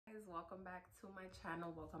welcome back to my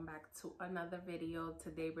channel. Welcome back to another video.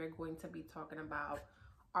 Today we're going to be talking about,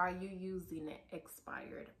 are you using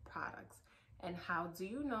expired products, and how do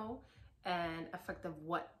you know, and effective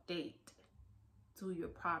what date do your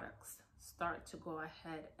products start to go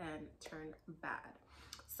ahead and turn bad.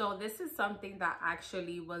 So this is something that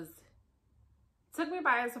actually took me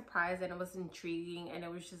by a surprise, and it was intriguing, and it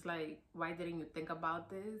was just like, why didn't you think about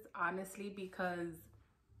this? Honestly, because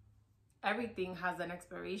everything has an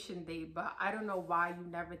expiration date, but I don't know why you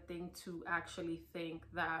never think to actually think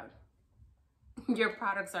that your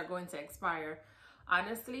products are going to expire.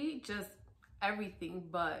 Honestly, just everything.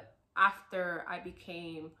 But after I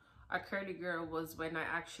became a curly girl was when I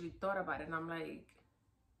actually thought about it, and I'm like,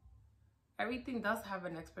 everything does have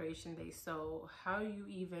an expiration date, so how do you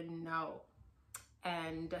even know?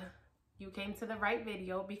 And you came to the right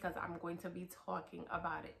video, because I'm going to be talking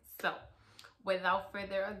about it. So without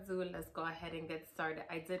further ado, let's go ahead and get started.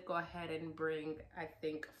 I did go ahead and bring, I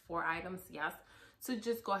think, 4 items, yes, to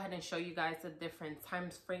just go ahead and show you guys the different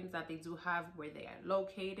time frames that they do have, where they are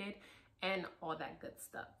located, and all that good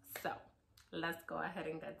stuff. So let's go ahead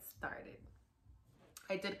and get started.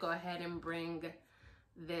 I did go ahead and bring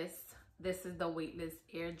this. This is the Weightless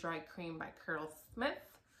Air Dry Cream by Curlsmith.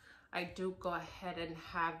 I do go ahead and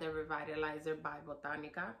have the Revitalizer by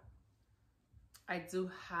Botanica. I do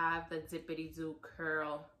have the Dippity Doo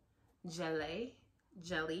Curl Jelly,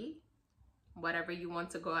 whatever you want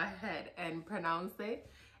to go ahead and pronounce it.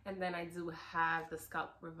 And then I do have the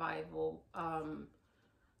Scalp Revival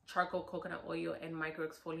Charcoal Coconut Oil and Micro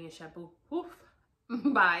Exfoliant Shampoo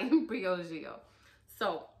by Briogeo.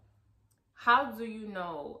 So how do you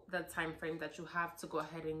know the time frame that you have to go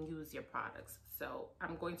ahead and use your products? So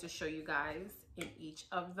I'm going to show you guys in each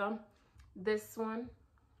of them. This one,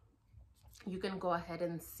 you can go ahead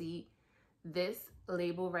and see this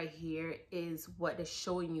label right here is what is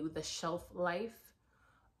showing you the shelf life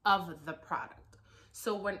of the product.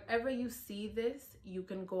 So whenever you see this, you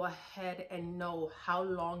can go ahead and know how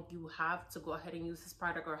long you have to go ahead and use this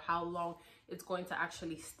product, or how long it's going to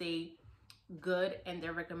actually stay good, and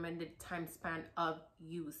their recommended time span of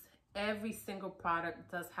use. Every single product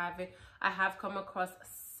does have it. I have come across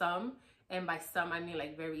some, and by some I mean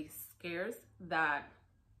like very scarce, that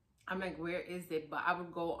I'm like, where is it? But I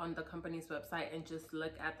would go on the company's website and just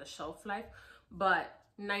look at the shelf life. But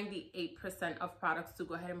 98% of products to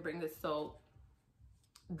go ahead and bring this. So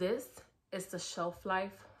this is the shelf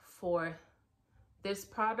life for this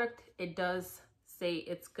product. It does say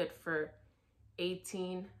it's good for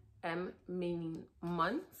 18 meaning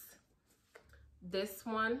months. This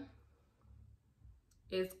one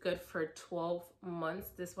is good for 12 months.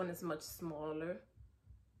 This one is much smaller.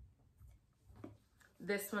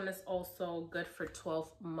 This one is also good for 12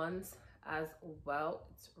 months as well.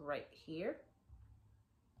 It's right here.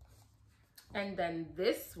 And then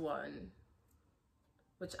this one,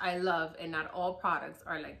 which I love, and not all products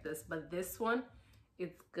are like this, but this one,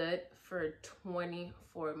 it's good for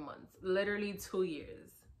 24 months, literally 2 years.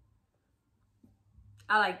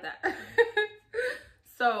 I like that.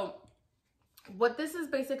 So what this is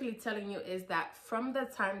basically telling you is that from the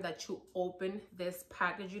time that you open this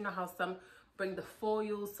package, you know how some bring the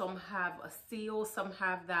foil, some have a seal, some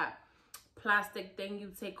have that plastic thing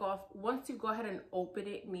you take off. Once you go ahead and open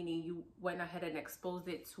it, meaning you went ahead and exposed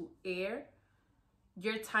it to air,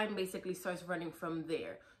 your time basically starts running from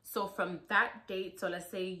there. So from that date, so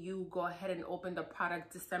let's say you go ahead and open the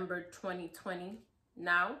product December 2020,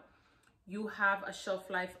 now you have a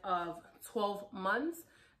shelf life of 12 months.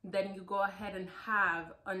 Then you go ahead and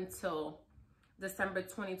have until December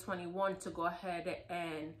 2021 to go ahead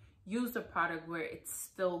and use the product where it's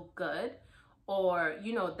still good, or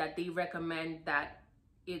you know that they recommend that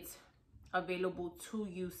it's available to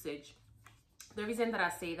usage. The reason that I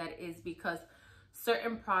say that is because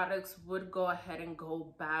certain products would go ahead and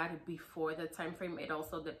go bad before the time frame. It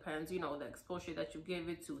also depends, you know, the exposure that you give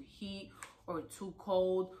it to heat or too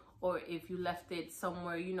cold, or if you left it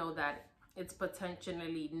somewhere, you know, that it's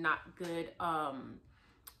potentially not good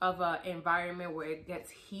of an environment where it gets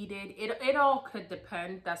heated. It all could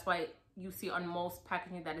depend. That's why you see on most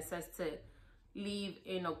packaging that it says to leave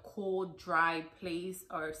in a cool, dry place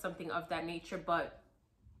or something of that nature. But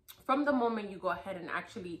from the moment you go ahead and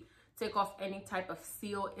actually take off any type of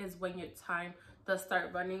seal is when your time does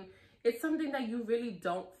start running. It's something that you really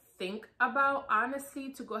don't think about,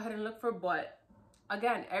 honestly, to go ahead and look for. But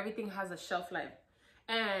again, everything has a shelf life.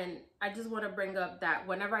 And I just want to bring up that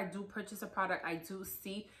whenever I do purchase a product, I do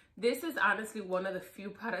see, this is honestly one of the few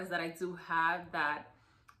products that I do have that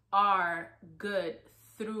are good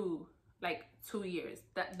through like 2 years.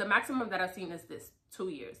 That the maximum that I've seen is this, 2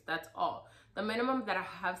 years. That's all. The minimum that I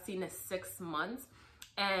have seen is 6 months,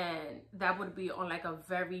 and that would be on like a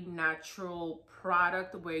very natural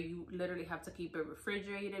product where you literally have to keep it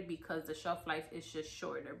refrigerated because the shelf life is just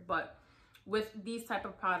shorter. But with these type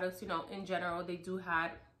of products, you know, in general, they do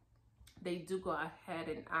go ahead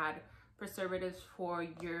and add preservatives for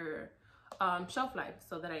your shelf life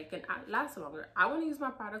so that it can last longer. I want to use my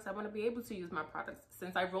products. I want to be able to use my products.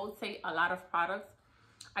 Since I rotate a lot of products,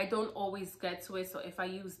 I don't always get to it. So if I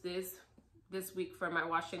use this week for my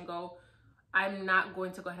wash and go, I'm not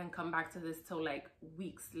going to go ahead and come back to this till like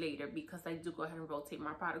weeks later because I do go ahead and rotate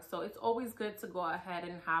my products. So it's always good to go ahead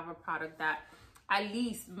and have a product that at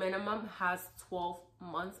least minimum has 12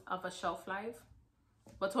 months of a shelf life.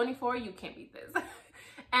 But 24, you can't beat this.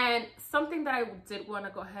 And something that I did want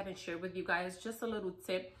to go ahead and share with you guys, just a little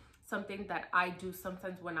tip, something that I do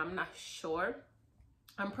sometimes when I'm not sure.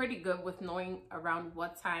 I'm pretty good with knowing around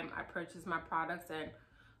what time I purchase my products and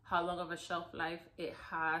how long of a shelf life it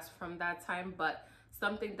has from that time. But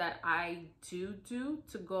something that I do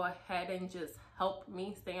to go ahead and just help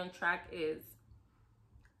me stay on track is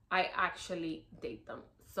I actually date them.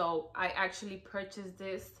 So I actually purchased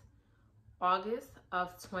this August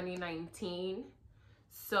of 2019.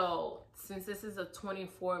 So since this is a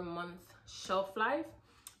 24-month shelf life,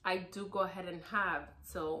 I do go ahead and have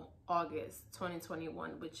till August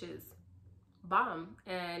 2021, which is bomb.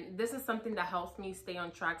 And this is something that helps me stay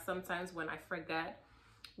on track sometimes when I forget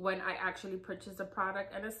when I actually purchase a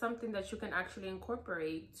product. And it's something that you can actually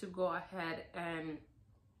incorporate to go ahead and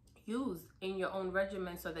use in your own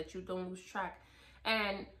regimen so that you don't lose track.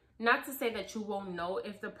 And not to say that you won't know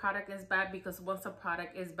if the product is bad, because once a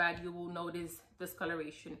product is bad, you will notice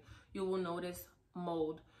discoloration, you will notice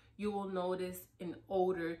mold, you will notice an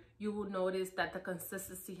odor, you will notice that the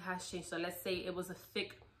consistency has changed. So let's say it was a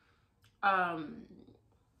thick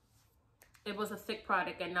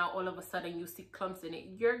product and now all of a sudden you see clumps in it.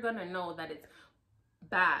 You're gonna know that it's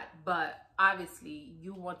bad, but obviously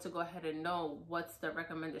you want to go ahead and know what's the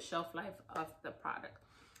recommended shelf life of the product.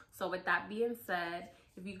 So with that being said,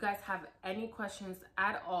 if you guys have any questions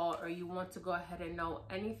at all, or you want to go ahead and know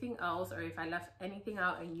anything else, or if I left anything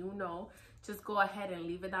out and you know, just go ahead and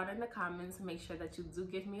leave it down in the comments. Make sure that you do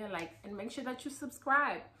give me a like and make sure that you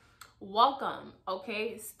subscribe. Welcome,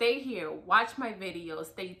 okay? Stay here, watch my videos,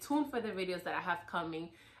 stay tuned for the videos that I have coming.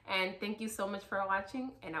 And thank you so much for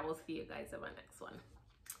watching, and I will see you guys in my next one.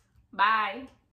 Bye.